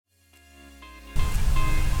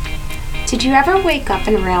Did you ever wake up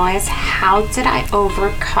and realize, how did I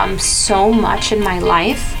overcome so much in my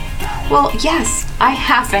life? Well, yes, I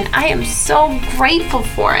have, and I am so grateful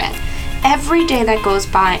for it. Every day that goes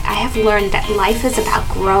by, I have learned that life is about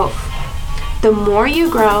growth. The more you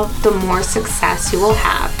grow, the more success you will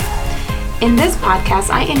have. In this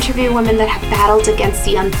podcast, I interview women that have battled against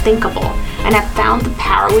the unthinkable and have found the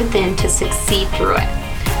power within to succeed through it.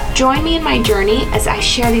 Join me in my journey as I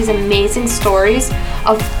share these amazing stories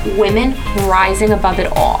of women rising above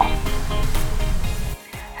it all.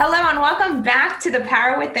 Hello and welcome back to The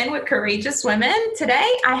Power Within with Courageous Women. Today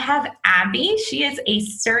I have Abbie. She is a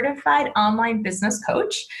certified online business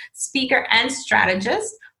coach, speaker, and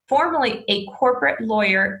strategist, formerly a corporate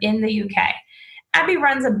lawyer in the UK. Abbie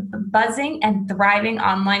runs a buzzing and thriving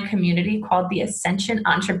online community called the Ascension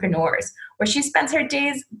Entrepreneurs, where she spends her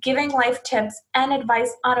days giving life tips and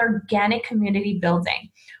advice on organic community building,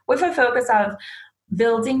 with a focus of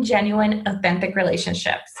building genuine, authentic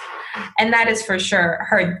relationships. And that is for sure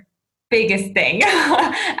her biggest thing.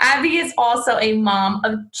 Abbie is also a mom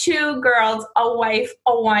of 2 girls, a wife,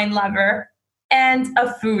 a wine lover, and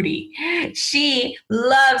a foodie. She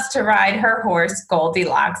loves to ride her horse,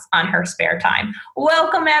 Goldilocks, on her spare time.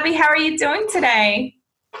 Welcome, Abbie. How are you doing today?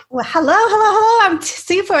 Well, hello. I'm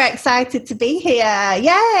super excited to be here.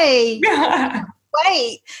 Yay.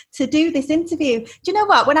 Wait to do this interview. Do you know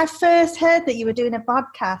what? When I first heard that you were doing a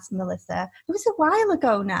podcast, Melissa, it was a while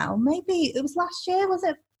ago now. Maybe it was last year, was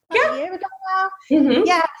it? Yeah. A year ago now? Mm-hmm.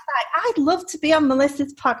 Yeah, I'd love to be on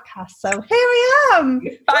Melissa's podcast. So here I am.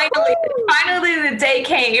 Finally the day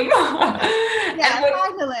came. Yeah,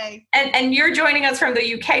 finally. And you're joining us from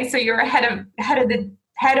the UK, so you're ahead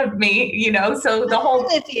of me, you know, so the whole...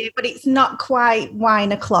 But it's not quite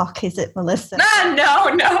wine o'clock, is it, Melissa?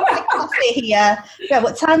 No. Coffee here. Yeah,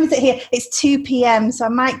 what time is it here? It's 2 p.m, so I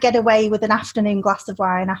might get away with an afternoon glass of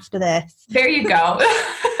wine after this. There you go.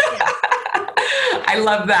 I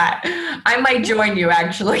love that. I might join you,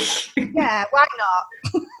 actually. Yeah, why not?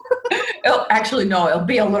 It'll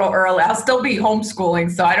be a little early. I'll still be homeschooling,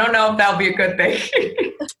 so I don't know if that'll be a good thing.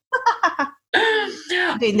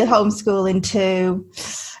 Doing the homeschooling too.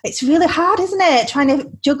 It's really hard, isn't it? Trying to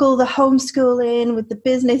juggle the homeschooling with the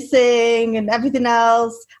business thing and everything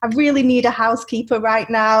else. I really need a housekeeper right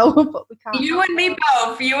now, but we can't. You and me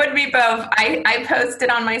both. I posted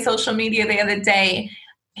on my social media the other day,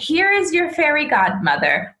 here is your fairy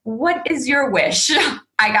godmother. What is your wish?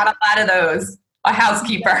 I got a lot of those. A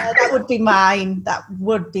housekeeper. Yeah, that would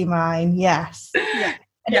be mine. Yes.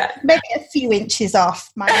 Yeah. Maybe a few inches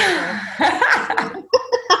off.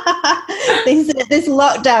 This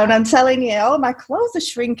lockdown, I'm telling you, my clothes are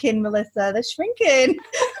shrinking, Melissa. They're shrinking.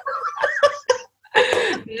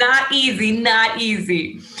 Not easy.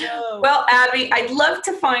 No. Well, Abbie, I'd love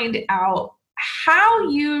to find out how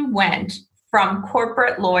you went from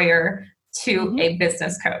corporate lawyer to a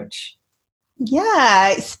business coach. Yeah,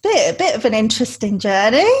 it's a bit of an interesting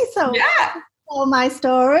journey. So yeah, tell my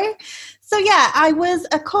story. So yeah, I was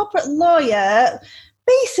a corporate lawyer.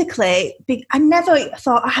 Basically, I never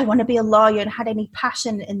thought I want to be a lawyer and had any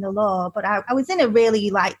passion in the law, but I was in a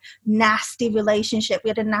really nasty relationship. We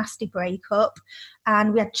had a nasty breakup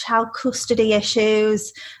and we had child custody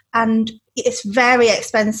issues, and it's very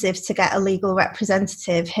expensive to get a legal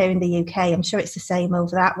representative here in the UK. I'm sure it's the same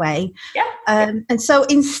over that way. Yeah. And so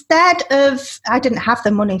instead of, I didn't have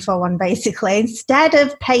the money for one, basically. Instead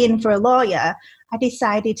of paying for a lawyer, I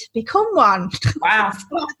decided to become one. Wow.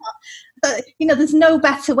 But, there's no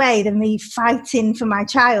better way than me fighting for my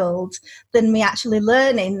child than me actually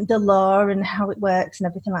learning the law and how it works and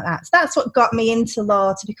everything like that. So that's what got me into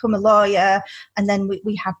law, to become a lawyer. And then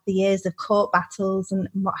we had the years of court battles and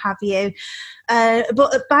what have you.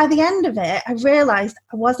 But by the end of it, I realised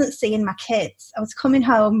I wasn't seeing my kids. I was coming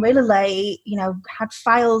home really late, had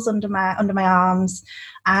files under my arms,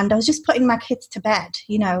 and I was just putting my kids to bed.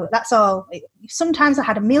 That's all. Sometimes I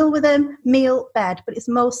had a meal with them, bed, but it's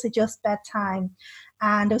mostly just bedtime.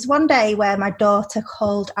 And there was one day where my daughter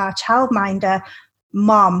called our childminder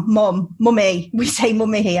mummy. We say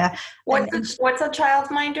mummy here. What's a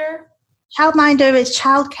childminder? Childminder is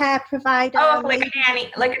childcare provider. Oh, like a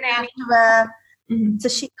nanny. Mm-hmm. So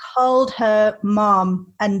she called her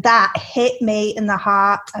mom, and that hit me in the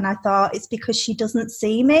heart. And I thought, it's because she doesn't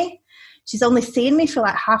see me. She's only seen me for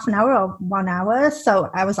half an hour or 1 hour. So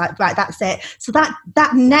I was like, right, that's it. So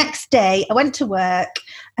that next day I went to work,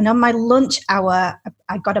 and on my lunch hour,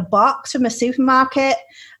 I got a box from a supermarket,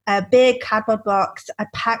 a big cardboard box. I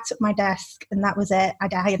packed up my desk and that was it.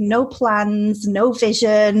 I had no plans, no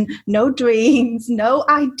vision, no dreams, no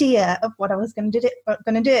idea of what I was going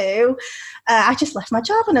to do. I just left my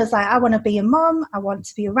job and I was like, I want to be a mom. I want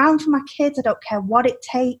to be around for my kids. I don't care what it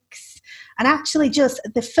takes. And actually just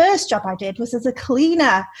the first job I did was as a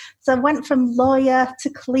cleaner. So I went from lawyer to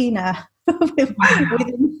cleaner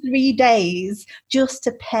within 3 days just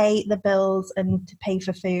to pay the bills and to pay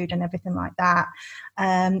for food and everything like that.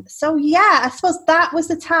 So yeah, I suppose that was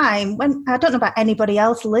the time when, I don't know about anybody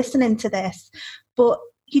else listening to this, but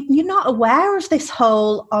you're not aware of this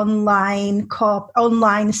whole online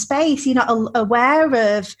space. You're not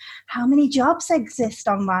aware of how many jobs exist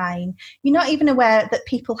online. You're not even aware that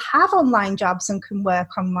people have online jobs and can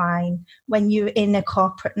work online when you're in a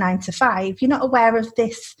corporate 9 to 5. You're not aware of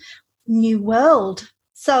this new world.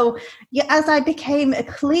 So yeah, as I became a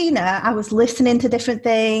cleaner, I was listening to different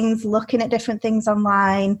things, looking at different things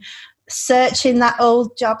online, searching that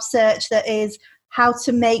old job search that is how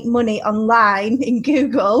to make money online in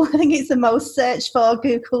Google. I think it's the most searched for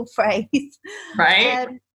Google phrase. Right.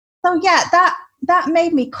 So yeah, that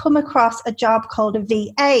made me come across a job called a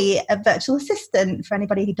VA, a virtual assistant. For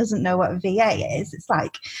anybody who doesn't know what a VA is, it's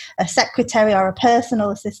like a secretary or a personal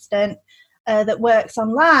assistant that works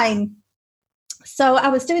online. So I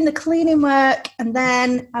was doing the cleaning work and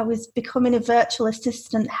then I was becoming a virtual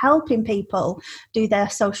assistant, helping people do their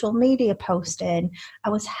social media posting. I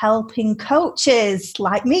was helping coaches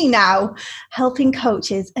like me now, helping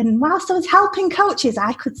coaches. And whilst I was helping coaches,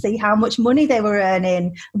 I could see how much money they were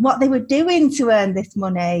earning and what they were doing to earn this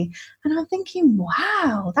money. And I'm thinking,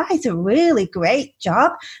 wow, that is a really great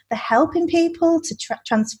job. They're helping people to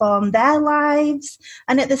transform their lives.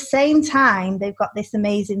 And at the same time, they've got this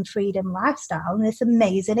amazing freedom lifestyle and this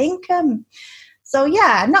amazing income. So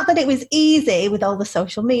yeah, not that it was easy with all the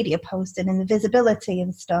social media posting and the visibility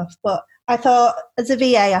and stuff, but I thought as a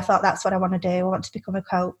VA, I thought that's what I want to do. I want to become a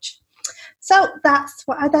coach. So that's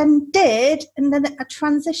what I then did. And then I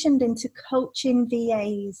transitioned into coaching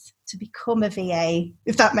VAs to become a VA,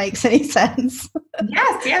 if that makes any sense.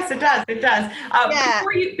 Yes, it does. It does. Yeah.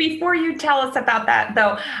 Before you tell us about that,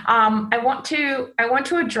 though, I want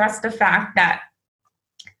to address the fact that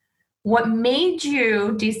what made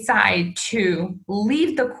you decide to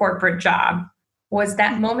leave the corporate job was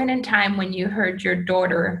that moment in time when you heard your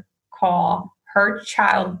daughter call her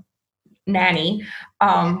child nanny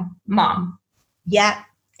mom. Yeah,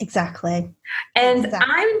 exactly. And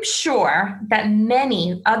I'm sure that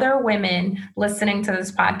many other women listening to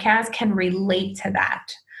this podcast can relate to that.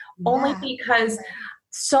 Yeah. Only because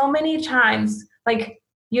so many times, like,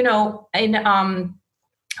 you know, in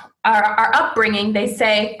our upbringing, they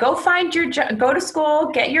say, go find your job, go to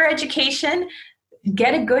school, get your education,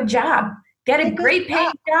 get a good job, get a great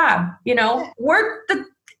paying job, you know, work the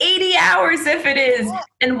 80 hours if it is. Yeah.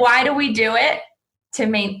 And why do we do it? To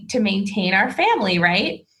maintain our family,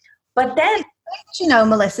 right? But then, you know,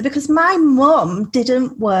 Melissa, because my mum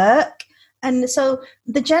didn't work. And so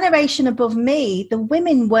the generation above me, the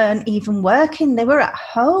women weren't even working. They were at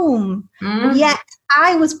home. Mm-hmm. And yet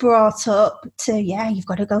I was brought up to, you've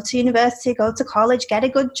got to go to university, go to college, get a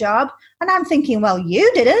good job. And I'm thinking, well,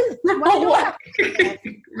 you didn't. Why do I have to do it?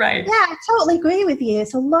 Right. Yeah, I totally agree with you.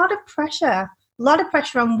 It's a lot of pressure. A lot of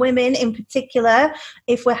pressure on women in particular.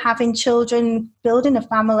 If we're having children, building a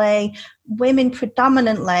family, women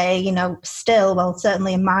predominantly, you know, still, well,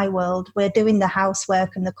 certainly in my world, we're doing the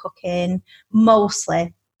housework and the cooking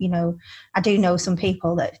mostly. You know, I do know some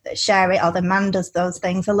people that share it, or the man does those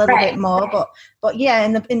things a little bit more. But yeah,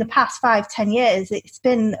 in the past 5-10 years, it's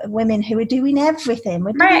been women who are doing everything.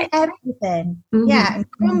 We're doing everything, and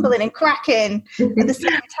crumbling and cracking at the same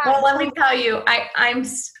time. Well, let me tell you, I'm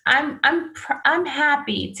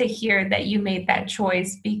happy to hear that you made that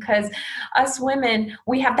choice, because us women,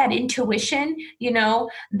 we have that intuition, you know,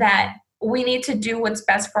 that we need to do what's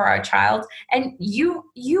best for our child. And you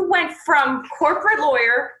went from corporate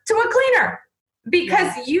lawyer to a cleaner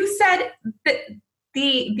because you said that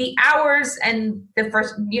the hours and the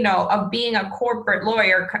first, you know, of being a corporate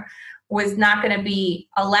lawyer was not going to be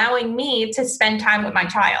allowing me to spend time with my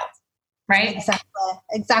child. Right?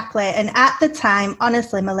 Exactly. And at the time,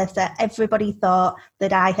 honestly, Melissa, everybody thought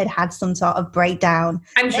that I had had some sort of breakdown.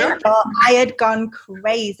 I'm sure. They thought I had gone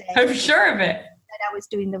crazy. I'm sure of it. I was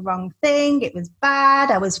doing the wrong thing. It was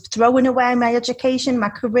bad. I was throwing away my education, my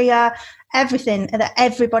career, everything that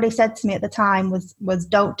everybody said to me at the time was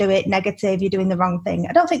don't do it, negative, you're doing the wrong thing.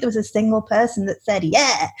 I don't think there was a single person that said,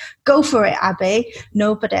 yeah, go for it, Abbie.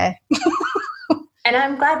 Nobody. And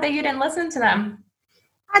I'm glad that you didn't listen to them.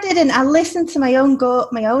 I didn't. I listened to my own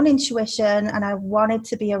gut, my own intuition, and I wanted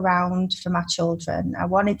to be around for my children. I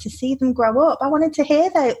wanted to see them grow up. I wanted to hear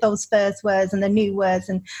those first words and the new words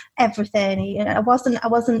and everything. You know, I wasn't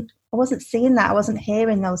seeing that. I wasn't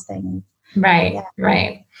hearing those things. Right, Yeah.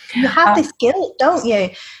 right. You have this guilt, don't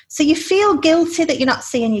you? So you feel guilty that you're not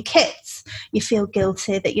seeing your kids. You feel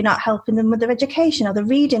guilty that you're not helping them with their education or they're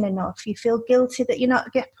reading enough. You feel guilty that you're not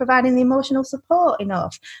providing the emotional support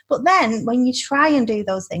enough. But then when you try and do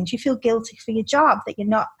those things, you feel guilty for your job, that you're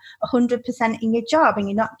not 100% in your job and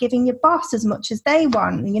you're not giving your boss as much as they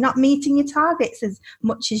want and you're not meeting your targets as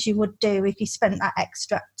much as you would do if you spent that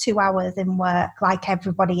extra 2 hours in work like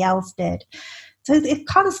everybody else did. So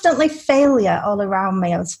it's constantly failure all around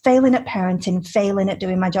me. I was failing at parenting, failing at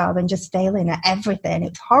doing my job, and just failing at everything.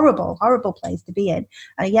 It's horrible, horrible place to be in.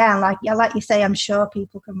 And like you say, I'm sure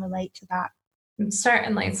people can relate to that.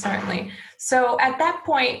 Certainly, certainly. So at that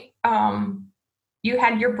point, you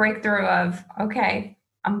had your breakthrough of, okay,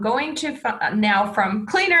 I'm going to now from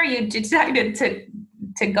cleaner, you decided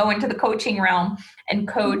to go into the coaching realm and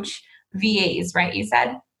coach VAs, right? You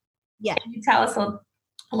said? Yeah. Can you tell us a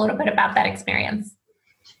little bit about that experience?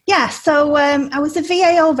 Yeah, so I was a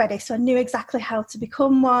VA already, so I knew exactly how to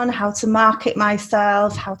become one, how to market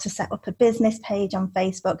myself, how to set up a business page on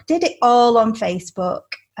Facebook. Did it all on Facebook.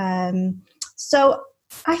 So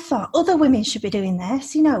I thought other women should be doing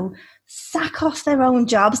this, sack off their own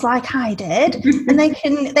jobs like I did, and they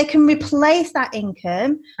can replace that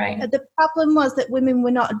income. Right. The problem was that women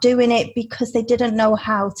were not doing it because they didn't know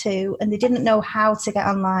how to, and they didn't know how to get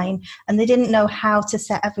online, and they didn't know how to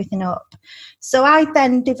set everything up. So I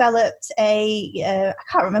then developed I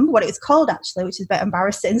can't remember what it was called actually, which is a bit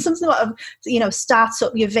embarrassing, some sort of, start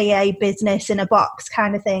up your VA business in a box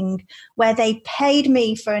kind of thing, where they paid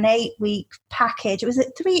me for an 8-week package. It was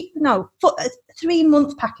a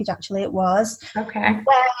 3-month package actually it was. Okay.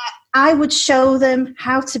 Where I would show them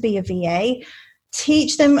how to be a VA,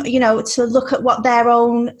 teach them, to look at what their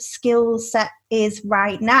own skill set is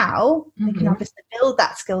right now. Mm-hmm. They can obviously build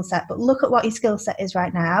that skill set, but look at what your skill set is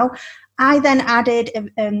right now. I then added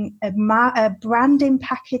a branding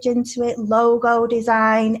package into it, logo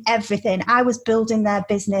design, everything. I was building their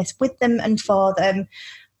business with them and for them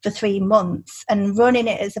for 3 months and running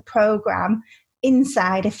it as a program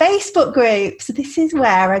inside a Facebook group. So this is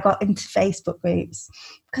where I got into Facebook groups,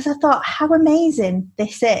 because I thought how amazing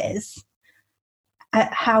this is,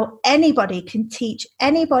 how anybody can teach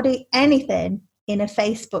anybody anything in a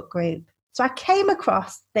Facebook group. So I came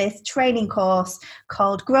across this training course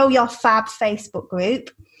called Grow Your Fab Facebook Group,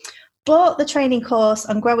 bought the training course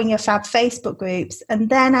on growing your fab Facebook groups, and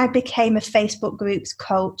then I became a Facebook groups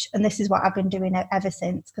coach, and this is what I've been doing ever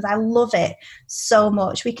since, because I love it so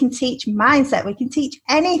much. We can teach mindset, we can teach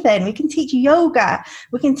anything, we can teach yoga,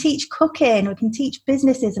 we can teach cooking, we can teach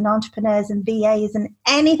businesses and entrepreneurs and VAs and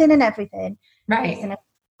anything and everything. Right. In a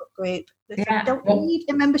Facebook group. Yeah. We don't need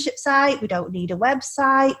a membership site, we don't need a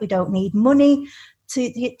website, we don't need money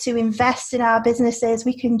to invest in our businesses.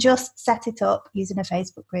 We can just set it up using a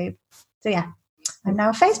Facebook group. So yeah, I'm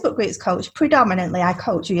now a Facebook groups coach. Predominantly I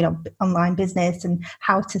coach online business and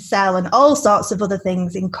how to sell and all sorts of other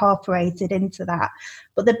things incorporated into that,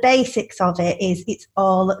 but the basics of it is it's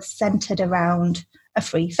all centered around a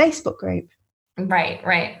free Facebook group.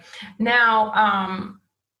 Right now.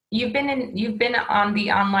 You've been on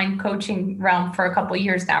the online coaching realm for a couple of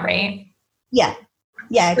years now, right? Yeah,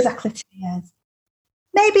 exactly 2 years.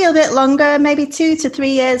 Maybe a bit longer, maybe 2 to 3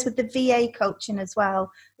 years with the VA coaching as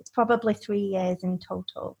well. It's probably 3 years in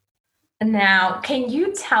total. Now, can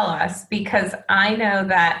you tell us, because I know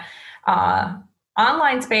that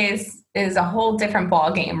online space is a whole different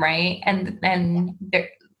ballgame, right? And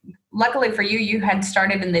luckily for you, you had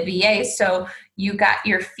started in the VA, so you got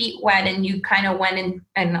your feet wet and you kind of went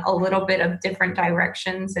in a little bit of different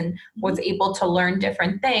directions and was able to learn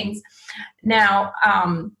different things. Now,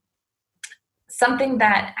 something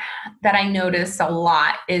that I notice a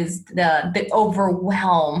lot is the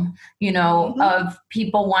overwhelm, of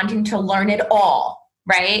people wanting to learn it all,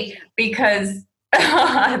 right? Because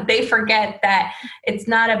they forget that it's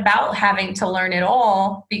not about having to learn it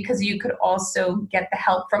all, because you could also get the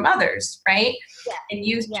help from others, right?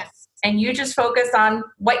 Yeah. And you just focus on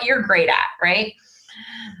what you're great at, right?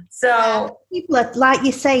 So people are, like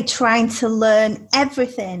you say, trying to learn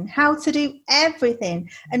everything, how to do everything.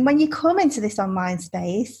 And when you come into this online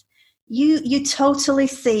space, you totally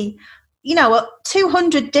see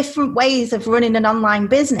 200 different ways of running an online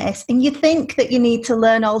business, and you think that you need to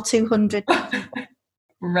learn all 200.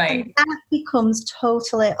 Right. And that becomes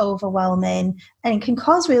totally overwhelming, and it can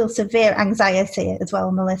cause real severe anxiety as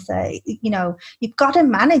well, Melissa. You've got to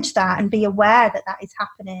manage that and be aware that that is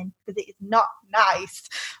happening, because it is not nice.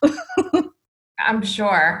 I'm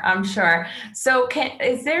sure. So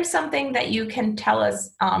is there something that you can tell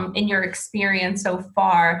us in your experience so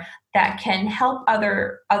far that can help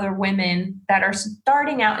other women that are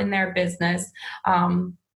starting out in their business,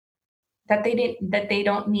 that they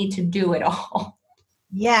don't need to do it all?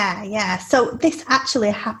 Yeah. So this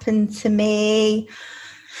actually happened to me.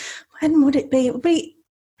 When would it be?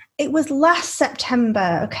 It was last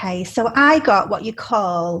September. Okay, so I got what you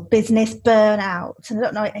call business burnout. And I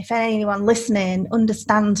don't know if anyone listening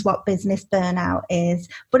understands what business burnout is,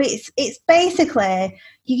 but it's basically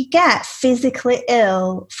you get physically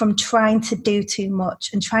ill from trying to do too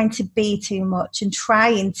much and trying to be too much and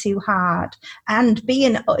trying too hard and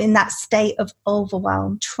being in that state of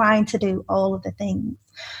overwhelm, trying to do all of the things.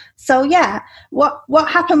 So yeah, what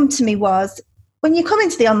happened to me was, when you come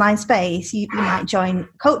into the online space, you might join a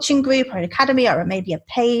coaching group or an academy or maybe a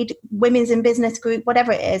paid women's in business group,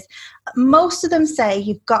 whatever it is. Most of them say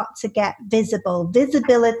you've got to get visible.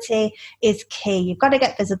 Visibility is key. You've got to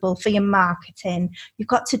get visible for your marketing. You've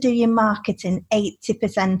got to do your marketing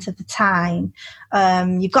 80% of the time.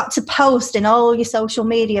 You've got to post in all your social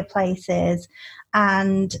media places.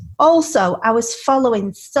 And also, I was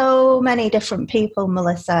following so many different people,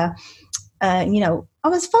 Melissa. I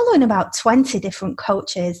was following about 20 different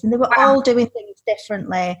coaches, and they were all doing things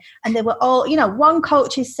differently. And they were all, one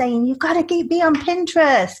coach is saying, you've got to be on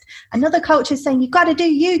Pinterest. Another coach is saying, you've got to do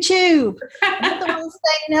YouTube. Another one's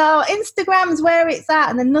saying, Instagram's where it's at.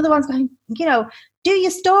 And then another one's going, do your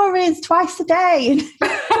stories twice a day.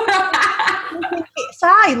 So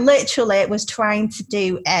I literally was trying to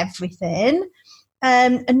do everything.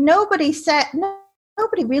 And nobody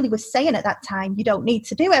really was saying at that time, you don't need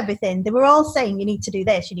to do everything. They were all saying, you need to do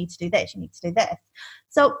this, you need to do this, you need to do this.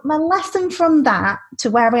 So my lesson from that to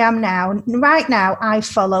where I am now, right now, I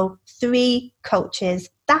follow 3 coaches.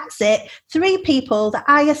 That's it. 3 people that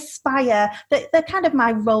I aspire, that they're kind of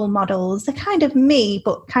my role models. They're kind of me,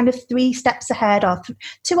 but kind of 3 steps ahead, or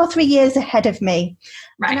 2 or 3 years ahead of me.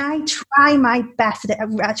 Right. And I try my best.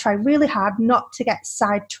 I try really hard not to get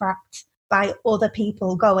sidetracked by other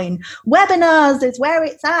people going, webinars is where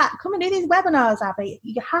it's at. Come and do these webinars, Abbie.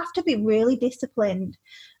 You have to be really disciplined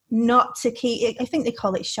not to keep, I think they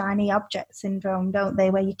call it shiny object syndrome, don't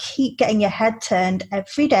they? Where you keep getting your head turned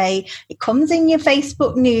every day. It comes in your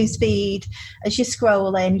Facebook news feed as you're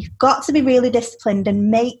scrolling. You've got to be really disciplined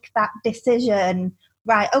and make that decision.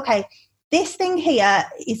 Right, okay, this thing here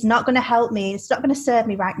is not going to help me. It's not going to serve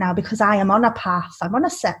me right now, because I am on a path. I'm on a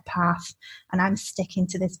set path and I'm sticking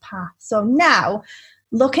to this path. So now,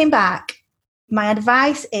 looking back, my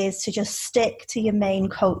advice is to just stick to your main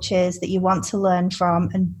coaches that you want to learn from,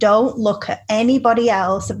 and don't look at anybody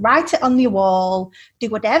else. Write it on your wall. Do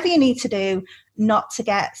whatever you need to do not to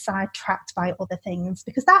get sidetracked by other things,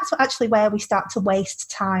 because that's actually where we start to waste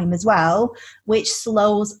time as well, which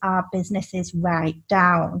slows our businesses right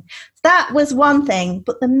down. That was one thing.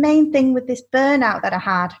 But the main thing with this burnout that I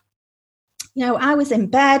had, I was in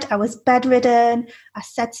bed, I was bedridden. I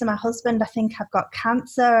said to my husband, I think I've got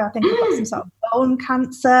cancer. I think I've got some sort of bone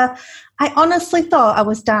cancer. I honestly thought I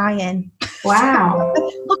was dying. Wow.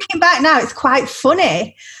 So, looking back now, it's quite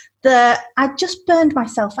funny that I just burned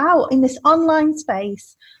myself out in this online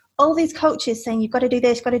space. All these coaches saying, you've got to do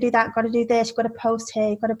this, you've got to do that, you've got to do this, you've got to post here,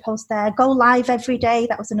 you've got to post there, go live every day.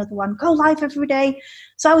 That was another one, go live every day.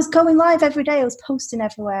 So I was going live every day. I was posting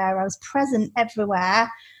everywhere. I was present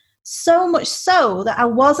everywhere. So much so that I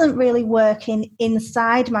wasn't really working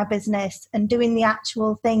inside my business and doing the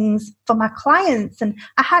actual things for my clients. And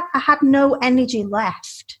I had no energy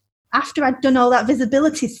left. After I'd done all that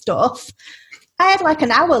visibility stuff, I had like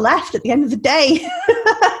an hour left at the end of the day.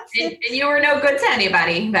 And you were no good to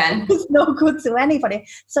anybody then. It was no good to anybody.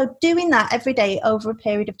 So doing that every day over a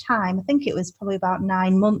period of time, I think it was probably about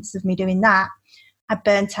 9 months of me doing that, I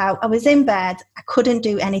burnt out. I was in bed. I couldn't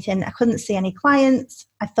do anything. I couldn't see any clients.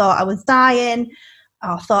 I thought I was dying.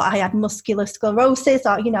 I thought I had muscular sclerosis,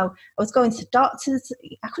 or, I was going to doctors.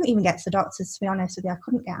 I couldn't even get to the doctors, to be honest with you. I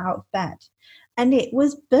couldn't get out of bed. And it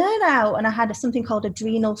was burnout, and I had something called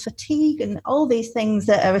adrenal fatigue and all these things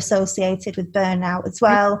that are associated with burnout as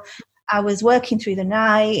well. I was working through the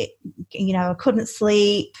night, I couldn't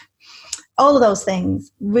sleep, all of those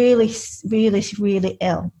things, really, really, really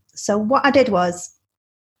ill. So what I did was,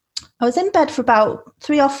 I was in bed for about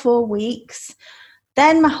 3 or 4 weeks.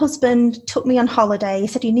 Then my husband took me on holiday. He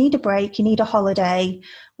said, you need a break, you need a holiday.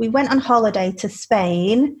 We went on holiday to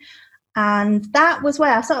Spain. And that was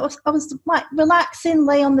where I was like relaxing,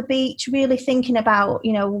 lay on the beach, really thinking about,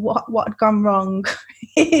 what had gone wrong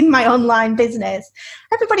in my online business.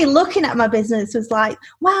 Everybody looking at my business was like,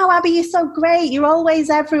 wow, Abbie, you're so great. You're always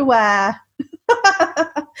everywhere.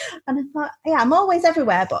 And I thought, yeah, I'm always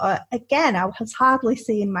everywhere. But again, I was hardly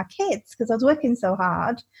seeing my kids because I was working so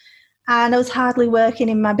hard. And I was hardly working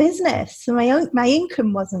in my business. So my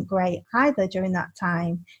income wasn't great either during that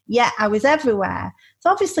time. Yet I was everywhere. So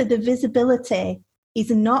obviously the visibility is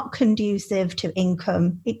not conducive to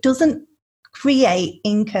income. It doesn't create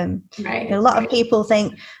income. Right. A lot of people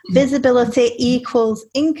think visibility equals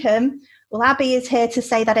income. Well, Abbie is here to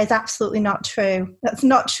say that is absolutely not true. That's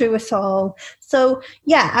not true at all. So,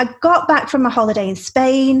 yeah, I got back from a holiday in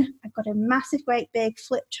Spain. I've got a massive, great big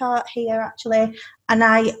flip chart here, actually. And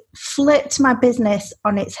I flipped my business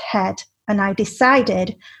on its head. And I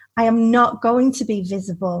decided I am not going to be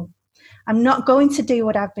visible. I'm not going to do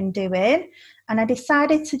what I've been doing. And I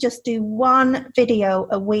decided to just do one video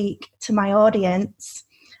a week to my audience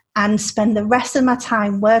and spend the rest of my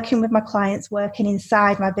time working with my clients, working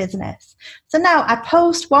inside my business. So now I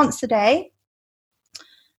post once a day.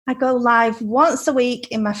 I go live once a week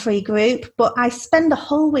in my free group, but I spend the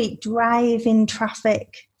whole week driving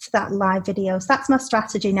traffic to that live video. So that's my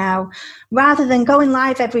strategy now. Rather than going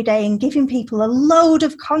live every day and giving people a load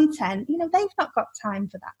of content, they've not got time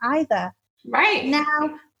for that either. Right.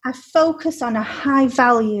 Now, I focus on a high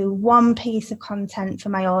value, one piece of content for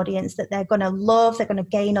my audience that they're going to love, they're going to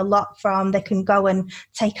gain a lot from, they can go and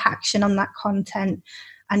take action on that content.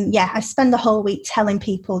 And yeah, I spend the whole week telling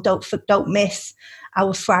people, don't miss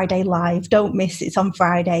our Friday live, don't miss it's on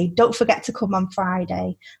Friday, don't forget to come on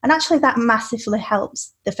Friday. And actually that massively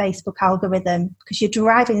helps the Facebook algorithm because you're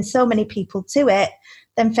driving so many people to it.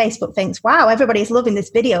 Then Facebook thinks, wow, everybody's loving this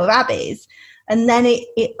video of Abbie's. And then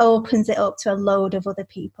it opens it up to a load of other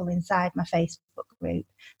people inside my Facebook group.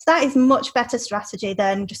 So that is much better strategy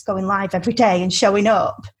than just going live every day and showing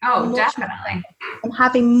up. Oh, definitely. And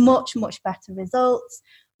having much, much better results,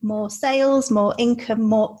 more sales, more income,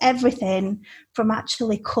 more everything from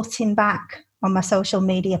actually cutting back on my social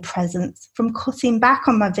media presence, from cutting back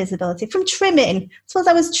on my visibility, from trimming. So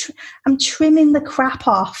I'm trimming the crap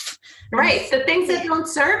off. Right. The things that don't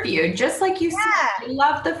serve you, just like you said. I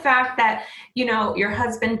love the fact that, your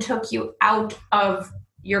husband took you out of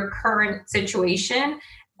your current situation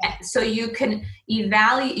so you can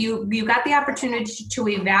evaluate, you got the opportunity to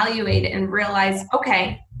evaluate and realize,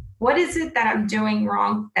 okay, what is it that I'm doing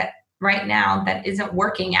wrong that right now that isn't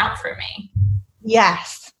working out for me?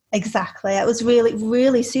 Yes. Exactly. It was really,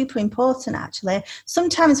 really super important, actually.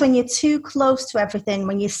 Sometimes when you're too close to everything,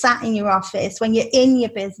 when you're sat in your office, when you're in your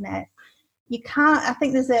business, you can't, I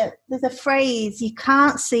think there's a phrase, you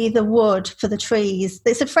can't see the wood for the trees.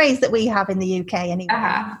 It's a phrase that we have in the UK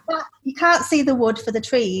anyway. But you can't see the wood for the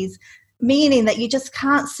trees, meaning that you just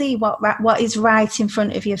can't see what is right in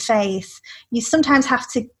front of your face. You sometimes have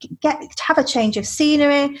to have a change of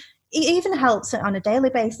scenery. It even helps on a daily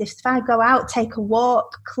basis. If I go out, take a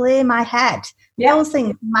walk, clear my head, those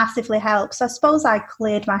things massively help. So I suppose I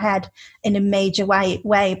cleared my head in a major way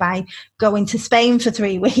by going to Spain for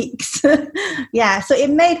 3 weeks. Yeah, so it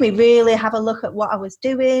made me really have a look at what I was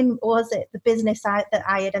doing. Was it the business that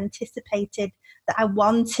I had anticipated that I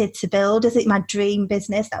wanted to build? Is it my dream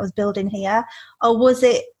business that I was building here? Or was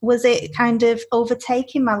it kind of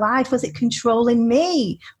overtaking my life? Was it controlling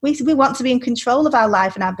me? We want to be in control of our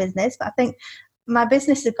life and our business, but I think my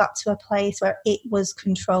business had got to a place where it was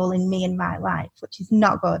controlling me and my life, which is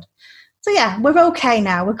not good. So yeah, we're okay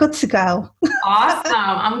now. We're good to go. Awesome.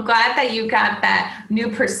 I'm glad that you got that new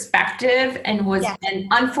perspective and was an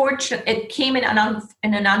unfortunate, it came in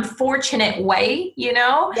an unfortunate way,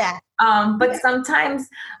 Yeah. But sometimes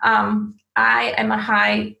I am a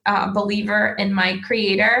high believer in my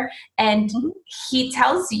creator, and he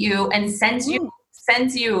tells you and sends you.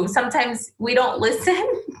 Sometimes we don't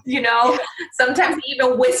listen, sometimes he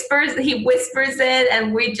whispers it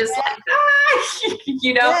and we just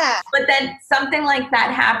but then something like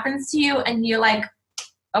that happens to you and you're like,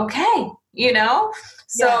 okay,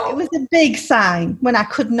 so it was a big sign when I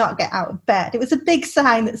could not get out of bed. It was a big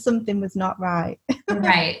sign that something was not right.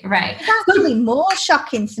 Right. It's actually more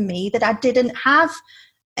shocking to me that I didn't have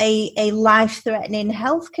a life-threatening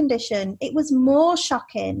health condition. It was more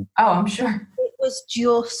shocking. Oh, I'm sure. It was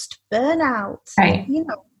just burnout. Right.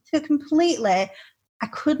 Completely. I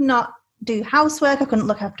could not do housework. I couldn't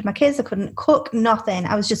look after my kids. I couldn't cook, nothing.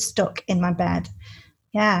 I was just stuck in my bed.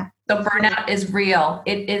 Yeah. So burnout is real.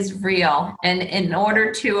 It is real. And in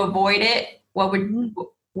order to avoid it,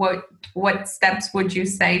 what steps would you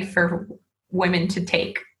say for women to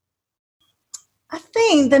take? I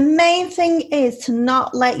think the main thing is to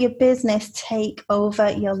not let your business take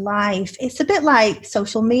over your life. It's a bit like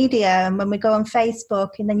social media, and when we go on Facebook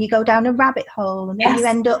and then you go down a rabbit hole and then you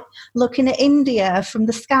end up looking at India from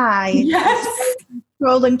the sky. Yes.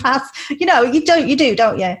 Rolling past, you do,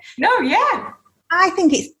 don't you? No, yeah. I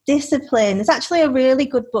think it's discipline. There's actually a really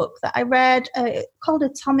good book that I read called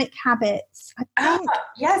Atomic Habits.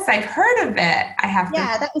 Yes, I've heard of it.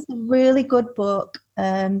 Yeah, that was a really good book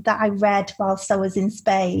that I read whilst I was in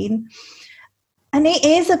Spain. And it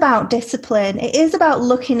is about discipline. It is about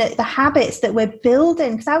looking at the habits that we're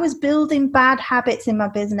building. Because I was building bad habits in my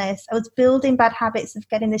business. I was building bad habits of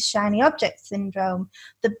getting this shiny object syndrome,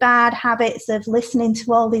 the bad habits of listening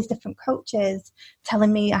to all these different coaches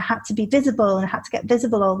telling me I had to be visible and I had to get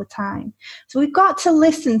visible all the time. So we've got to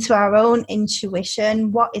listen to our own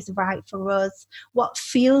intuition, what is right for us, what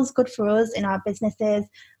feels good for us in our businesses.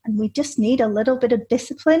 And we just need a little bit of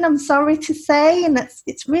discipline, I'm sorry to say, and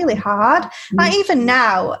it's really hard. Like even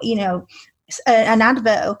now, an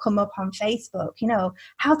advert will come up on Facebook,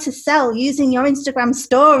 how to sell using your Instagram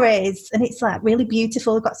stories. And it's like really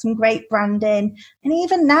beautiful, got some great branding. And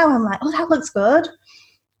even now I'm like, oh, that looks good.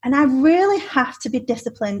 And I really have to be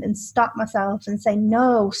disciplined and stop myself and say,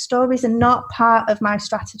 no, stories are not part of my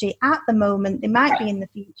strategy at the moment. They might be in the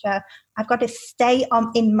future. I've got to stay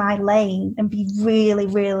in my lane and be really,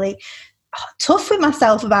 really tough with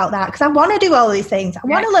myself about that, because I want to do all these things. I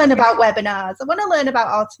want to learn about webinars. I want to learn about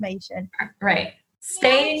automation. Right.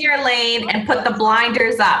 Stay in your lane and put the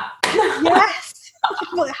blinders up. Yes.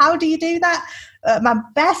 How do you do that? My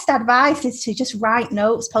best advice is to just write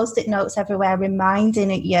notes, post-it notes everywhere,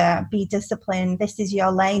 reminding it, be disciplined. This is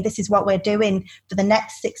your lane. This is what we're doing for the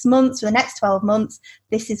next 6 months, for the next 12 months.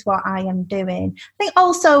 This is what I am doing. I think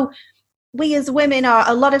also we as women, or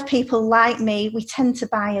a lot of people like me, we tend to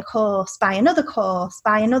buy a course, buy another course,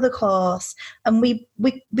 and we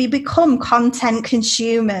become content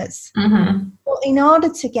consumers. Mm-hmm. But in order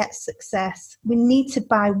to get success, we need to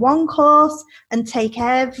buy one course and take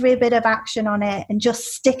every bit of action on it and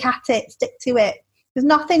just stick at it, stick to it. Because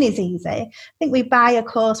nothing is easy. I think we buy a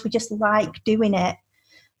course, we just like doing it.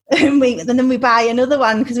 And then we buy another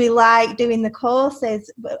one because we like doing the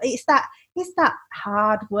courses. But it's that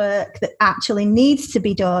hard work that actually needs to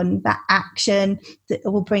be done, that action that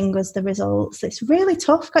will bring us the results. It's really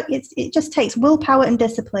tough. It just takes willpower and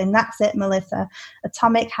discipline. That's it, Melissa.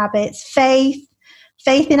 Atomic Habits, faith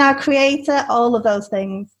in our creator, all of those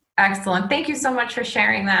things. Excellent. Thank you so much for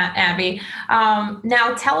sharing that, Abbie.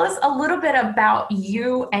 Now tell us a little bit about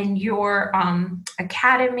you and your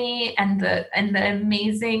academy and the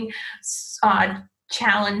amazing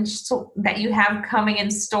challenge that you have coming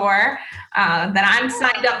in store that I'm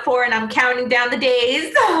signed up for, and I'm counting down the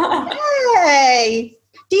days. Hey,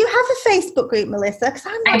 do you have a Facebook group, Melissa? Because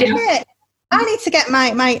I'm not in it. I need to get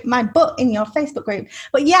my butt in your Facebook group.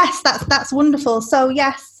 But yes, that's wonderful. So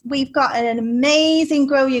yes, we've got an amazing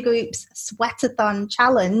Grow Your Groups Sweatathon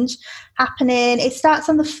challenge happening. It starts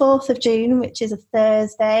on the 4th of June, which is a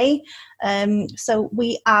Thursday. So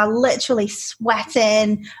we are literally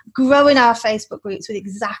sweating, growing our Facebook groups with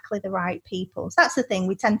exactly the right people. So that's the thing.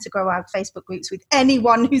 We tend to grow our Facebook groups with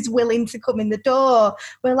anyone who's willing to come in the door.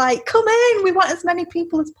 We're like, come in. We want as many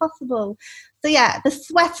people as possible. So yeah, the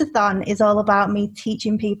Sweatathon is all about me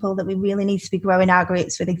teaching people that we really need to be growing our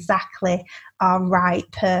groups with exactly our right,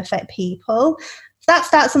 perfect people. So that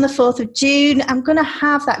starts on the 4th of June. I'm going to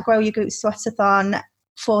have that Grow Your Group Sweatathon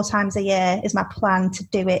 4 times a year is my plan, to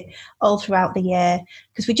do it all throughout the year,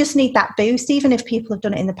 because we just need that boost. Even if people have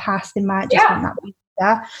done it in the past, they might just want that boost.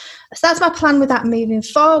 So that's my plan with that moving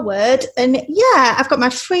forward. And yeah, I've got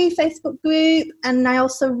my free Facebook group, and I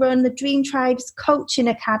also run the Dream Tribes Coaching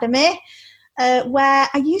Academy, where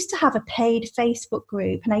I used to have a paid Facebook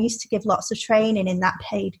group, and I used to give lots of training in that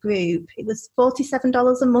paid group. It was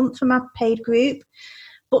 $47 a month for my paid group,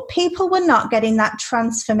 but people were not getting that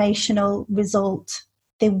transformational result.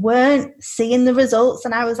 They weren't seeing the results,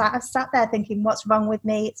 and I sat there thinking, what's wrong with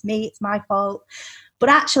me? It's my fault. But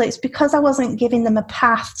actually, it's because I wasn't giving them a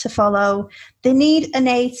path to follow. They need an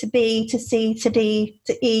A to B to C to D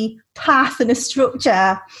to E path and a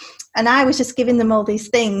structure. And I was just giving them all these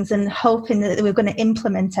things and hoping that they were going to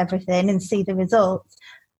implement everything and see the results.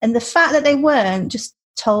 And the fact that they weren't just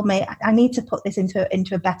told me I need to put this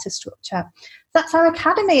into a better structure. That's our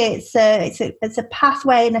academy. It's a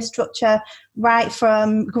pathway and a structure, right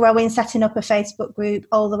from growing, setting up a Facebook group,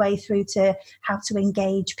 all the way through to how to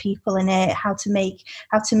engage people in it, how to make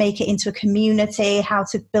it into a community, how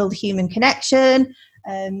to build human connection,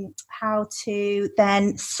 how to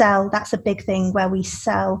then sell. That's a big thing, where we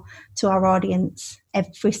sell to our audience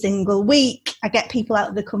every single week. I get people out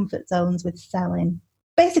of the comfort zones with selling.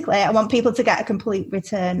 Basically, I want people to get a complete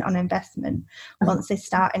return on investment once they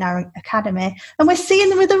start in our academy. And we're seeing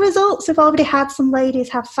the results. We've already had some ladies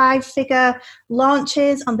have 5-figure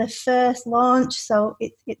launches on their first launch. So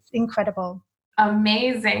it's incredible.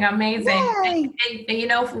 Amazing. And, you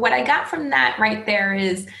know, what I got from that right there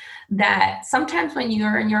is that sometimes when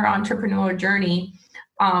you're in your entrepreneurial journey,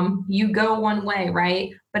 you go one way,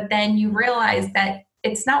 right? But then you realize that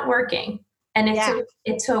it's not working. And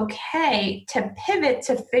it's okay to pivot,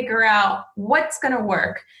 to figure out what's going to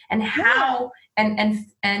work and how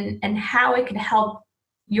and how it can help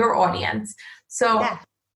your audience. So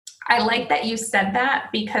I like that you said that,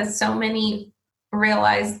 because so many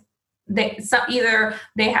realize either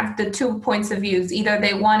they have the 2 points of views. Either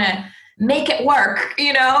they want to make it work,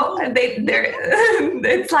 you know,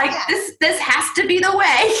 it's like this has to be the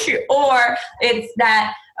way, or it's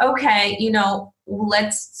that, okay, you know,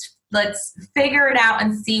 let's figure it out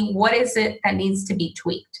and see what is it that needs to be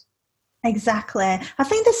tweaked. Exactly. I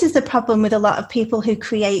think this is the problem with a lot of people who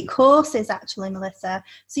create courses, actually, Melissa.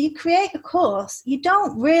 So you create a course, you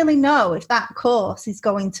don't really know if that course is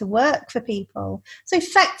going to work for people. So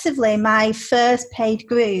effectively, my first paid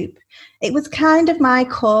group, it was kind of my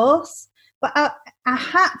course, but I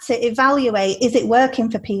had to evaluate, is it working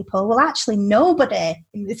for people? Well, actually, nobody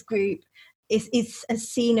in this group has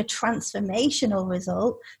seen a transformational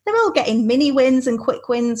result. They're all getting mini wins and quick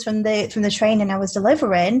wins from the training I was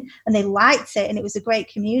delivering, and they liked it, and it was a great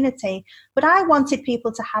community. But I wanted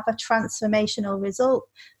people to have a transformational result.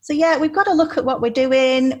 So we've got to look at what we're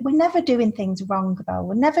doing. We're never doing things wrong, though.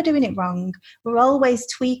 We're never doing it wrong. We're always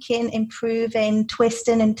tweaking, improving,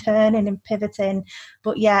 twisting and turning and pivoting.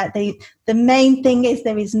 But the main thing is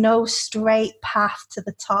there is no straight path to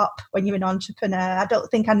the top when you're an entrepreneur. I don't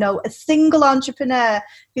think I know a single entrepreneur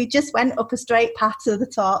who just went up a straight path to the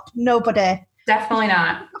top. Nobody. Definitely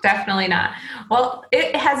not. Well,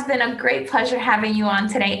 it has been a great pleasure having you on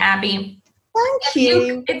today, Abbie. Thank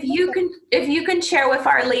you. If you can share with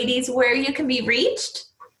our ladies where you can be reached.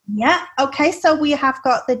 Yeah. Okay. So we have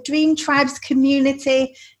got the Dream Tribes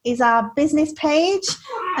community is our business page,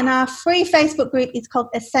 and our free Facebook group is called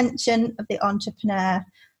Ascension of the Entrepreneur.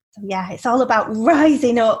 So it's all about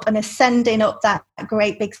rising up and ascending up that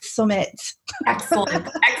great big summit.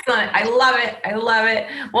 Excellent. I love it.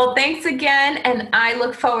 Well, thanks again. And I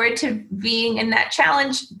look forward to being in that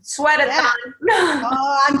challenge sweat-a-thon.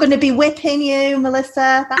 I'm going to be whipping you,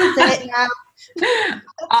 Melissa. That's it now.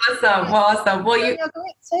 Awesome. Well, you group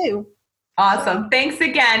too. Awesome. Thanks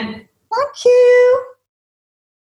again. Thank you.